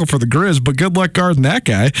offensive tackle for the Grizz, but good luck guarding that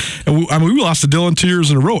guy. And we lost to Dillon 2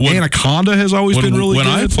 years in a row. Anaconda has always been really good.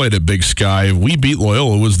 When I played at Big Sky, we beat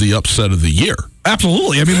Loyola. It was the upset of the year.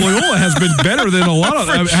 Absolutely. I mean, Loyola has been better than a lot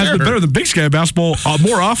of has been better than Big Sky basketball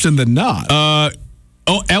more often than not.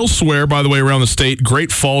 Elsewhere, by the way, around the state,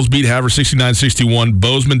 Great Falls beat Havre 69-61.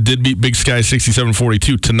 Bozeman did beat Big Sky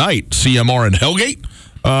 67-42. Tonight, CMR and Hellgate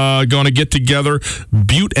going to get together.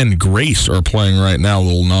 Butte and Grace are playing right now, a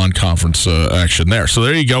little non-conference action there. So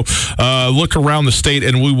there you go. Look around the state,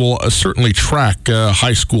 and we will certainly track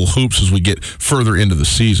high school hoops as we get further into the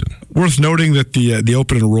season. Worth noting that the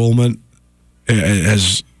open enrollment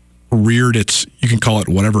has reared its, you can call it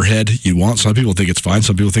whatever head you want. Some people think it's fine.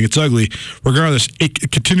 Some people think it's ugly. Regardless,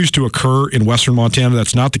 it continues to occur in western Montana.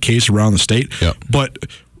 That's not the case around the state. Yep. But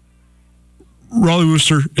Rollie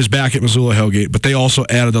Worcester is back at Missoula Hellgate, but they also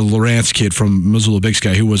added a Lawrence kid from Missoula Big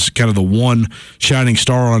Sky, who was kind of the one shining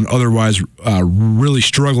star on otherwise really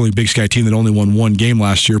struggling Big Sky team that only won one game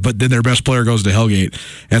last year. But then their best player goes to Hellgate.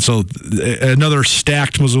 And so another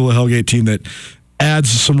stacked Missoula Hellgate team that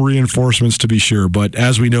adds some reinforcements to be sure. But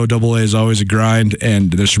as we know, AA is always a grind,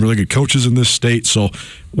 and there's some really good coaches in this state, so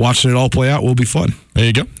watching it all play out will be fun. There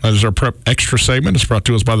you go. That is our Prep Extra segment. It's brought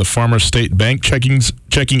to us by the Farmers State Bank. Checking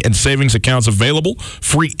and savings accounts available.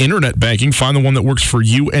 Free internet banking. Find the one that works for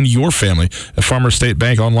you and your family at Farmers State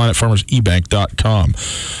Bank, online at farmersebank.com.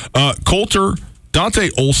 Coulter,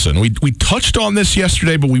 Dante Olson. We touched on this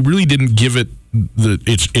yesterday, but we really didn't give it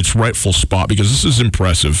its rightful spot because this is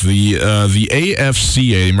impressive. The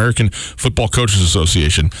AFCA, American Football Coaches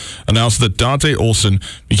Association, announced that Dante Olson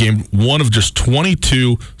became one of just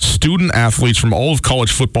 22 student athletes from all of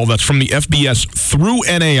college football that's from the FBS through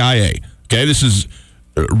NAIA. Okay, this is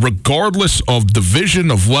regardless of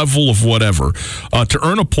division, of level, of whatever, to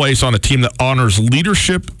earn a place on a team that honors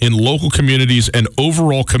leadership in local communities and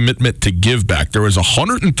overall commitment to give back. There was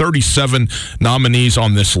 137 nominees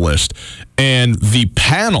on this list, and the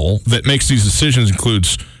panel that makes these decisions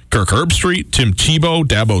includes Kirk Herbstreit, Tim Tebow,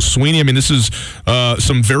 Dabo Sweeney. I mean, this is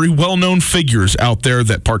some very well-known figures out there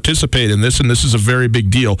that participate in this, and this is a very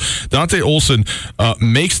big deal. Dante Olson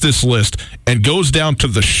makes this list and goes down to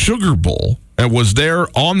the Sugar Bowl and was there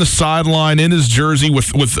on the sideline in his jersey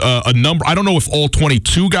with a number. I don't know if all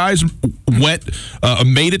 22 guys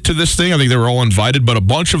made it to this thing. I think they were all invited, but a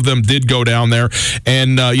bunch of them did go down there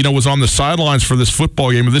and, was on the sidelines for this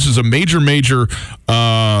football game. This is a major,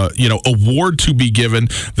 award to be given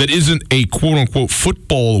that isn't a quote-unquote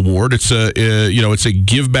football award. It's it's a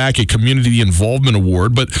give back, a community involvement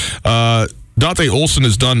award, but Dante Olson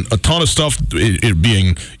has done a ton of stuff, it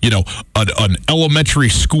being, an elementary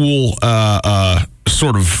school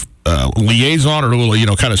sort of liaison or a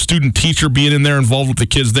little, kind of student teacher, being in there involved with the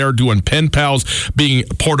kids there, doing pen pals, being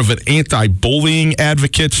part of an anti-bullying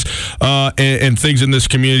advocates and things in this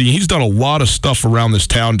community. He's done a lot of stuff around this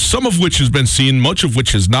town, some of which has been seen, much of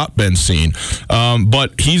which has not been seen.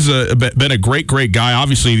 But he's been a great guy,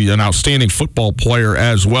 obviously an outstanding football player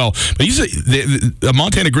as well. But he's the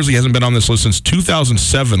Montana Grizzly hasn't been on this list since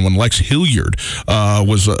 2007 when Lex Hilliard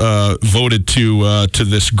was voted to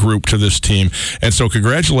this group, to this team. And so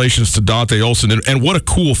congratulations to Dante Olson, and what a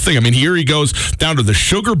cool thing. I mean, here he goes down to the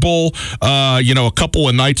Sugar Bowl, a couple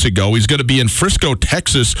of nights ago. He's going to be in Frisco,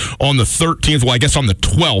 Texas on the 13th, well, I guess on the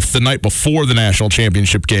 12th, the night before the national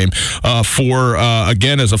championship game,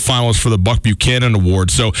 again, as a finalist for the Buck Buchanan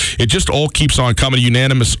Award. So it just all keeps on coming.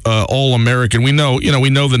 Unanimous All-American. We know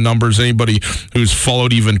the numbers. Anybody who's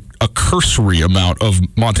followed even a cursory amount of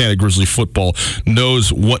Montana Grizzly football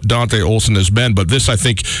knows what Dante Olson has been, but this, I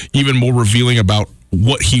think, even more revealing about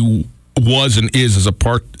what he was and is as a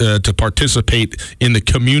part to participate in the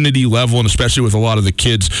community level, and especially with a lot of the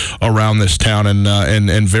kids around this town,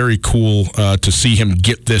 and very cool to see him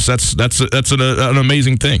get this. That's an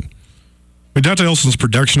amazing thing. Dante Olson's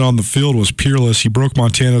production on the field was peerless. He broke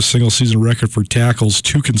Montana's single-season record for tackles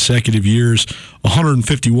 2 consecutive years,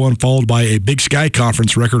 151, followed by a Big Sky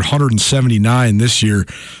Conference record, 179 this year.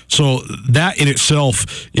 So that in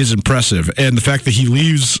itself is impressive. And the fact that he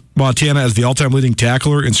leaves Montana as the all-time leading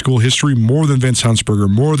tackler in school history, more than Vince Huntsberger,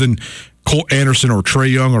 more than Colt Anderson or Trey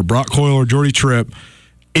Young or Brock Coyle or Jordy Tripp,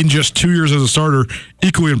 in just 2 years as a starter,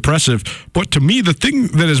 equally impressive. But to me, the thing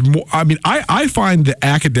that is more, I find the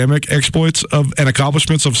academic exploits and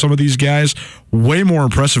accomplishments of some of these guys way more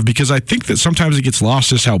impressive, because I think that sometimes it gets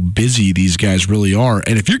lost just how busy these guys really are.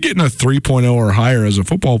 And if you're getting a 3.0 or higher as a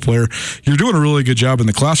football player, you're doing a really good job in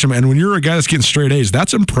the classroom. And when you're a guy that's getting straight A's,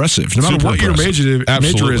 that's impressive. No matter what your major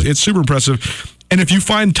is, it's super impressive. And if you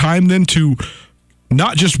find time then to,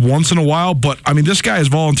 not just once in a while, but this guy is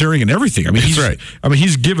volunteering in everything. He's right.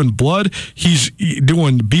 He's giving blood. He's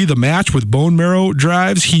doing Be the Match with bone marrow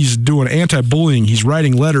drives. He's doing anti-bullying. He's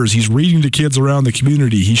writing letters. He's reading to kids around the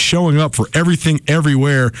community. He's showing up for everything,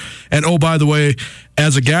 everywhere. And oh, by the way,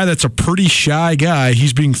 as a guy that's a pretty shy guy,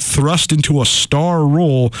 he's being thrust into a star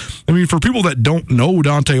role. For people that don't know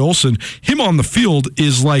Dante Olson, him on the field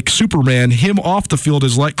is like Superman. Him off the field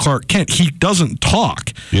is like Clark Kent. He doesn't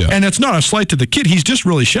talk. Yeah. And it's not a slight to the kid. He's just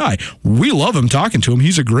really shy. We love him talking to him.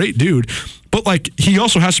 He's a great dude. But, he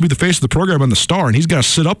also has to be the face of the program and the star, and he's got to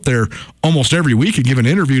sit up there almost every week and give an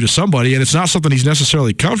interview to somebody, and it's not something he's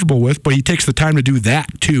necessarily comfortable with, but he takes the time to do that,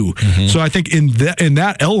 too. Mm-hmm. So I think in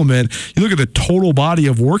that element, you look at the total body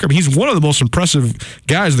of work. He's one of the most impressive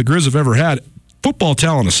guys the Grizz have ever had, football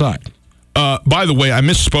talent aside. By the way, I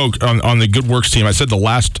misspoke on the Good Works team. I said the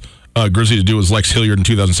last Grizzly to do was Lex Hilliard in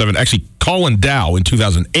 2007. Actually, Colin Dow in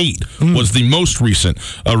 2008 was the most recent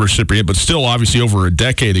recipient, but still obviously over a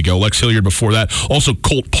decade ago. Lex Hilliard before that. Also,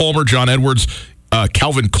 Colt Palmer, John Edwards,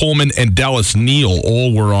 Calvin Coleman, and Dallas Neal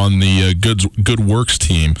all were on the Good Works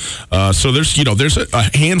team. So there's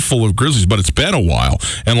a handful of Grizzlies, but it's been a while.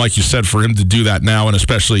 And like you said, for him to do that now, and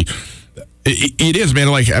especially it is, man.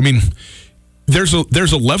 There's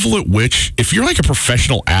a level at which, if you're like a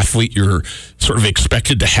professional athlete, you're sort of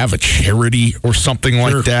expected to have a charity or something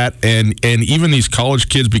like that. And even these college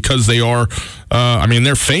kids, because they are,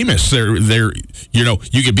 they're famous. They're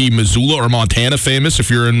you could be Missoula or Montana famous if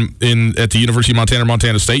you're in at the University of Montana or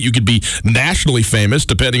Montana State. You could be nationally famous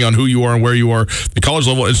depending on who you are and where you are, the college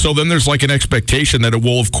level. And so then there's like an expectation that,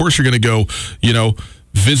 of course you're going to go,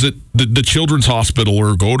 visit the children's hospital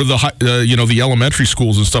or go to the elementary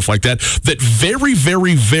schools and stuff like that. That very,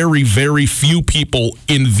 very, very, very few people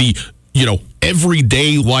in the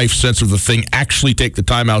everyday life sense of the thing actually take the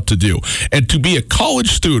time out to do. And to be a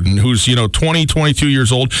college student who's 20, 22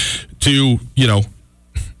 years old, to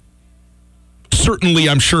certainly,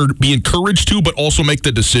 I'm sure, be encouraged to, but also make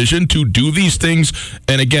the decision to do these things.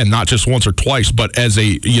 And again, not just once or twice, but as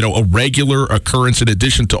a regular occurrence in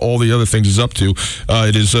addition to all the other things he's up to.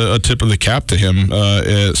 It is a tip of the cap to him,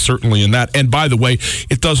 certainly in that. And by the way,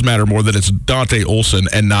 it does matter more that it's Dante Olson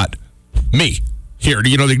and not me. Here,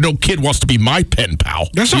 no kid wants to be my pen pal.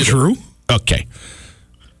 That's not true. Okay.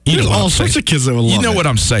 There's all sorts of kids that would love it. You know what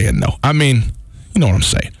I'm saying, though. You know what I'm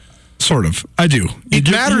saying. Sort of. I do. It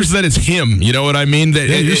matters that it's him. You know what I mean?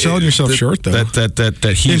 You're selling yourself short, though.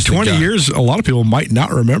 That he's in 20 years, a lot of people might not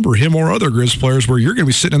remember him or other Grizz players where you're going to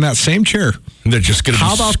be sitting in that same chair. They're just going to be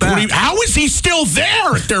screaming. That? How is he still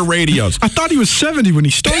there at their radios? I thought he was 70 when he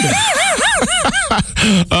started.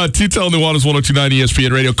 T-Tel Nuanez 102.9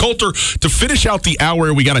 ESPN Radio. Coulter, to finish out the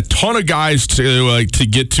hour, we got a ton of guys to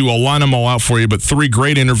get to. I'll line them all out for you, but 3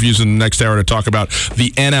 great interviews in the next hour to talk about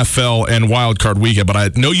the NFL and Wild Card Weekend. But I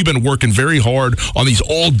know you've been working very hard on these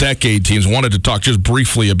all-decade teams. Wanted to talk just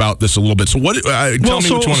briefly about this a little bit. So what? Tell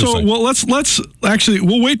me which one to say. Well, let's actually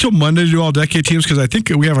we'll wait till Monday to do all-decade teams because I think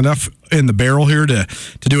we have enough in the barrel here to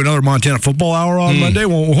do another Montana football hour on Monday.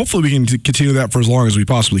 Well, hopefully we can continue that for as long as we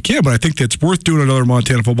possibly can. But I think it's worth doing another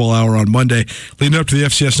Montana football hour on Monday, leading up to the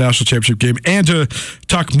FCS National Championship game, and to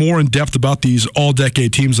talk more in depth about these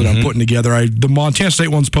all-decade teams that I'm putting together. The Montana State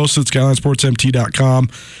one's posted at SkylineSportsMT.com,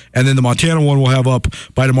 and then the Montana one we'll have up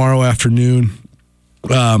by tomorrow afternoon.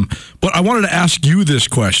 But I wanted to ask you this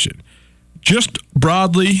question, just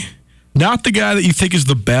broadly. Not the guy that you think is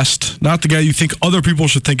the best, not the guy you think other people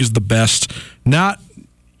should think is the best, not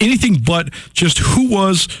anything but just who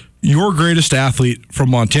was your greatest athlete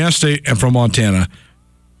from Montana State and from Montana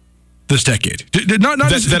this decade.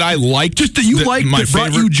 That I liked, just that you liked, that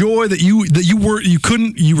brought you joy, that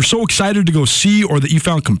you were so excited to go see, or that you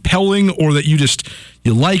found compelling, or that you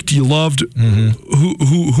liked, you loved.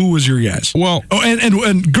 Who was your guys? Well,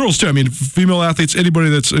 and girls too. Female athletes, anybody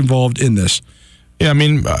that's involved in this. Yeah,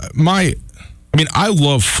 I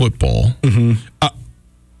love football.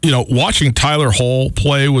 watching Tyler Hall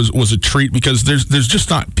play was a treat because there's just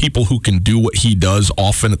not people who can do what he does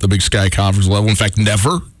often at the Big Sky Conference level. In fact,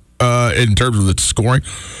 never in terms of the scoring.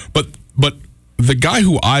 But the guy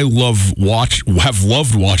who I have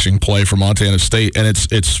loved watching play for Montana State, and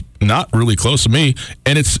it's not really close to me,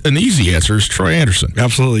 and it's an easy answer, is Troy Anderson.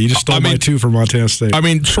 Absolutely. You just stole my two for Montana State. I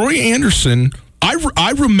mean, Troy Anderson,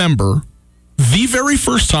 I remember the very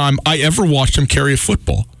first time I ever watched him carry a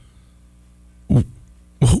football. Who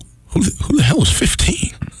the hell was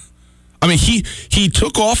 15? I mean, he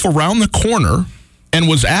took off around the corner and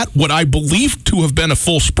was at what I believed to have been a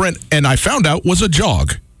full sprint, and I found out was a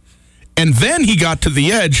jog. And then he got to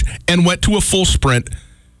the edge and went to a full sprint,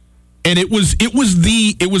 and it was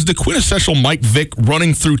the quintessential Mike Vick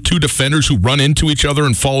running through two defenders who run into each other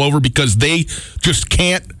and fall over because they just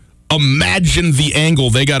can't imagine the angle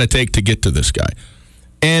they got to take to get to this guy.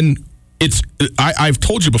 And I've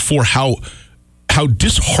told you before how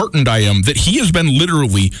disheartened I am that he has been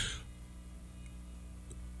literally,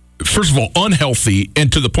 first of all, unhealthy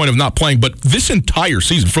and to the point of not playing, but this entire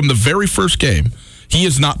season, from the very first game, he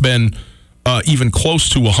has not been even close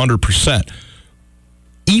to 100%.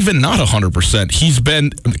 Even not 100%, he's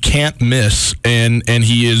been can't miss, and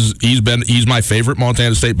he's my favorite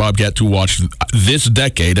Montana State Bobcat to watch this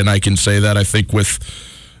decade, and I can say that I think with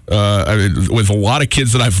a lot of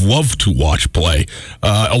kids that I've loved to watch play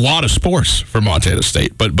a lot of sports for Montana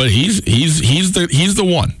State, but he's the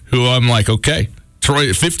one who I'm like, okay, Troy,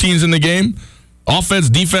 15's in the game, offense,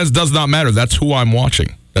 defense does not matter. That's who I'm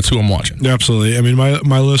watching. Absolutely. I mean,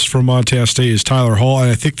 my list for Montana State is Tyler Hall, and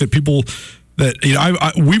I think that people that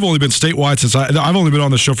we've only been statewide since I've only been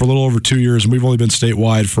on the show for a little over 2 years, and we've only been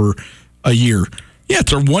statewide for a year. Yeah,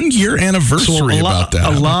 it's our 1 year anniversary about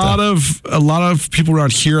that. A lot of people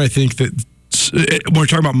around here, I think that when we're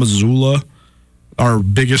talking about Missoula, our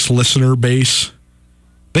biggest listener base,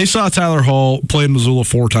 they saw Tyler Hall play in Missoula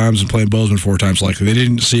 4 times and play in Bozeman 4 times likely. They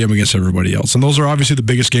didn't see him against everybody else. And those are obviously the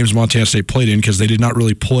biggest games Montana State played in because they did not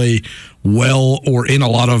really play well or in a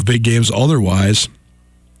lot of big games otherwise.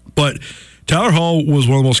 But Tyler Hall was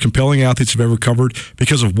one of the most compelling athletes I've ever covered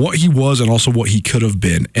because of what he was and also what he could have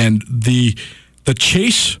been. And the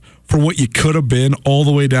chase for what you could have been all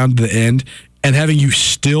the way down to the end and having you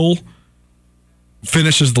still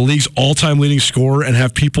finish as the league's all-time leading scorer and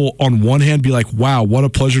have people on one hand be like, wow, what a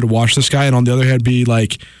pleasure to watch this guy, and on the other hand be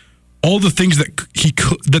like, all the things that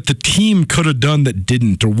that the team could have done that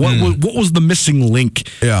didn't, or what was the missing link?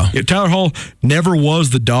 Yeah. Tyler Hall never was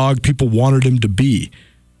the dog people wanted him to be.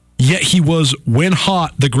 Yet he was, when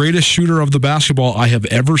hot, the greatest shooter of the basketball I have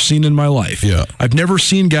ever seen in my life. Yeah. I've never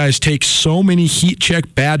seen guys take so many heat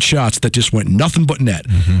check bad shots that just went nothing but net.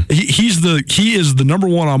 Mm-hmm. He is the number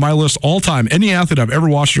one on my list all time. Any athlete I've ever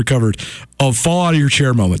watched or covered of fall out of your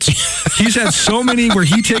chair moments. He's had so many where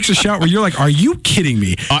he takes a shot where you're like, are you kidding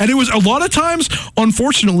me? And it was a lot of times,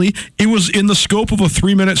 unfortunately, it was in the scope of a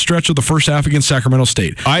 3-minute stretch of the first half against Sacramento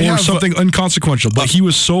State. Or something inconsequential, but he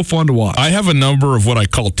was so fun to watch. I have a number of what I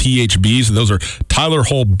call THBs, and those are Tyler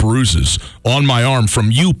Hall bruises on my arm from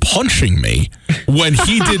you punching me when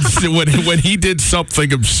he did when he did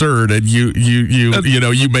something absurd and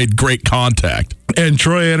you made great contact. And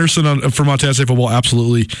Troy Anderson from Montana State football,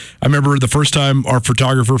 absolutely. I remember the first time our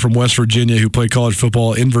photographer from West Virginia, who played college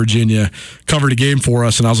football in Virginia, covered a game for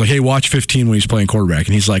us, and I was like, hey, watch 15 when he's playing quarterback.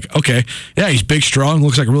 And he's like, okay, yeah, he's big, strong,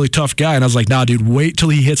 looks like a really tough guy. And I was like, nah, dude, wait till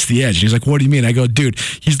he hits the edge. And he's like, what do you mean? I go, dude,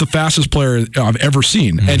 he's the fastest player I've ever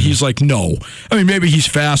seen. Mm-hmm. And he's like, no. I mean, maybe he's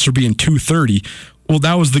fast for being 230. Well,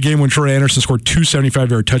 that was the game when Troy Anderson scored 2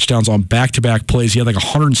 75-yard touchdowns on back-to-back plays. He had like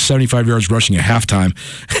 175 yards rushing at halftime.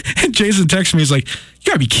 And Jason texted me, he's like, you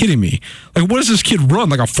gotta be kidding me. Like, what does this kid run?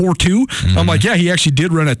 Like a 4.2? Mm-hmm. I'm like, yeah, he actually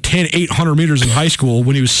did run a 800 meters in high school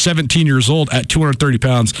when he was 17 years old at 230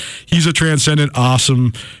 pounds. He's a transcendent,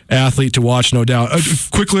 awesome athlete to watch, no doubt.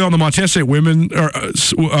 Quickly on the Montana State women, or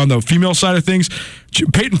on the female side of things,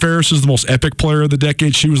 Peyton Ferris is the most epic player of the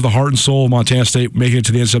decade. She was the heart and soul of Montana State, making it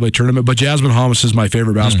to the NCAA tournament. But Jasmine Thomas is my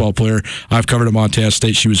favorite basketball player I've covered at Montana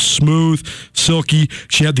State. She was smooth, silky.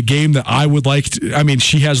 She had the game that I would like.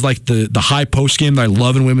 She has like the high post game that I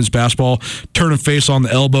love in women's basketball. Turn a face on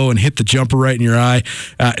the elbow and hit the jumper right in your eye.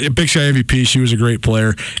 Big Sky MVP. She was a great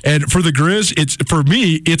player. And for the Grizz,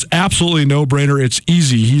 it's absolutely no brainer. It's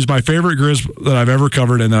easy. He's my favorite Grizz that I've ever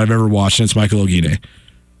covered and that I've ever watched. And it's Michael Ogine.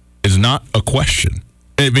 Is not a question.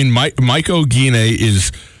 I mean, Mike Ogine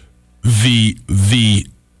is the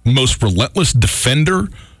most relentless defender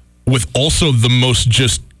with also the most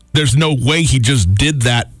just, there's no way he just did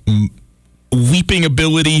that leaping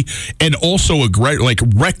ability and also a great, like,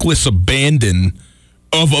 reckless abandon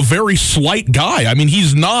of a very slight guy. I mean,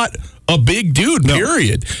 he's not a big dude,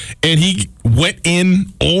 period. And he went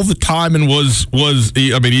in all the time and was.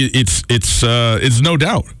 I mean, it's no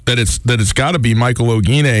doubt that it's got to be Michael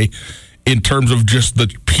Ogine in terms of just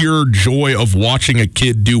the pure joy of watching a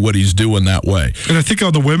kid do what he's doing that way. And I think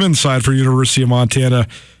on the women's side for University of Montana,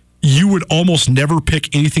 you would almost never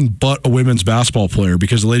pick anything but a women's basketball player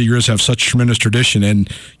because the Lady Grizz have such tremendous tradition. And,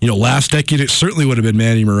 last decade, it certainly would have been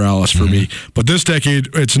Manny Morales for me. But this decade,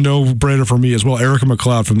 it's a no-brainer for me as well. Erica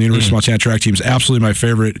McLeod from the University of Montana track team is absolutely my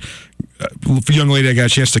favorite young lady I got a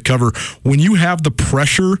chance to cover. When you have the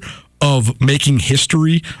pressure of making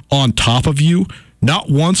history on top of you,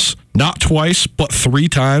 not once, not twice, but 3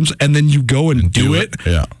 times, and then you go and do it.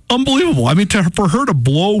 Yeah. Unbelievable. I mean, for her to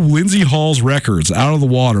blow Lindsey Hall's records out of the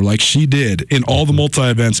water like she did in all the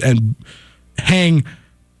multi-events and hang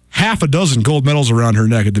half a dozen gold medals around her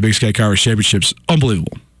neck at the Big Sky Conference Championships,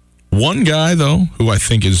 unbelievable. One guy, though, who I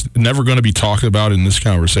think is never going to be talked about in this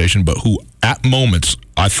conversation, but who at moments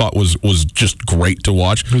I thought was just great to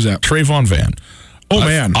watch. Who's that? Trayvon Van. Oh,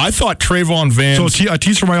 man. I thought Trayvon Van... So I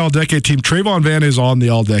tease for my All-Decade team. Trayvon Van is on the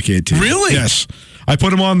All-Decade team. Really? Yes. I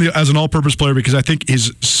put him on as an all-purpose player because I think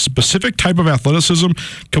his specific type of athleticism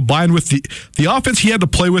combined with the offense he had to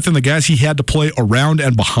play with and the guys he had to play around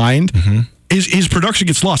and behind, his production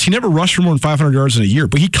gets lost. He never rushed for more than 500 yards in a year,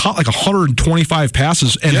 but he caught like 125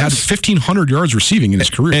 passes and had 1,500 yards receiving in his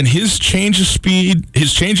career. And his change of speed,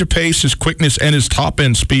 his change of pace, his quickness, and his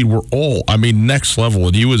top-end speed were all, next level.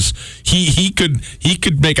 And he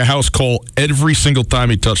could make a house call every single time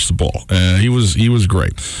he touched the ball. He was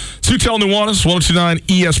great. Sutel Nuanez, 102.9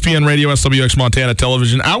 ESPN Radio, SWX Montana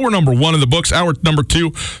Television. Hour number 1 in the books. Hour number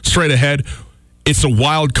 2 straight ahead. It's a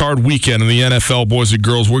wild card weekend in the NFL, boys and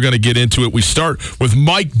girls. We're going to get into it. We start with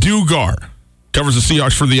Mike Dugar. Covers the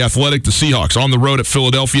Seahawks for The Athletic. The Seahawks on the road at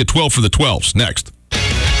Philadelphia. 12 for the 12s. Next.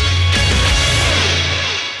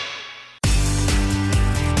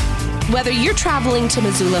 Whether you're traveling to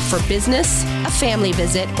Missoula for business, a family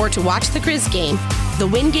visit, or to watch the Grizz game, the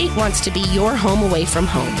Wingate wants to be your home away from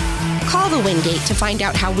home. Call the Wingate to find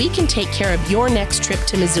out how we can take care of your next trip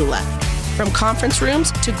to Missoula. From conference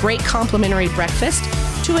rooms to great complimentary breakfast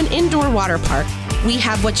to an indoor water park, we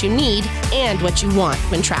have what you need and what you want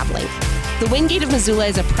when traveling. The Wingate of Missoula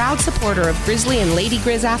is a proud supporter of Grizzly and Lady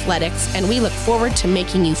Grizz athletics, and we look forward to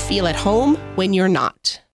making you feel at home when you're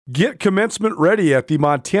not. Get commencement ready at the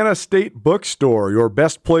Montana State Bookstore, your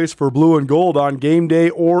best place for blue and gold on game day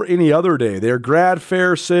or any other day. Their grad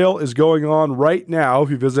fair sale is going on right now if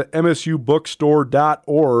you visit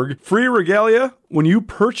msubookstore.org. Free regalia when you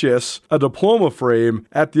purchase a diploma frame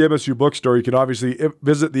at the MSU Bookstore. You can obviously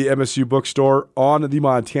visit the MSU Bookstore on the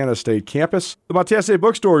Montana State campus. The Montana State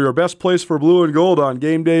Bookstore, your best place for blue and gold on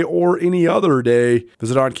game day or any other day.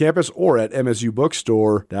 Visit on campus or at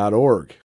msubookstore.org.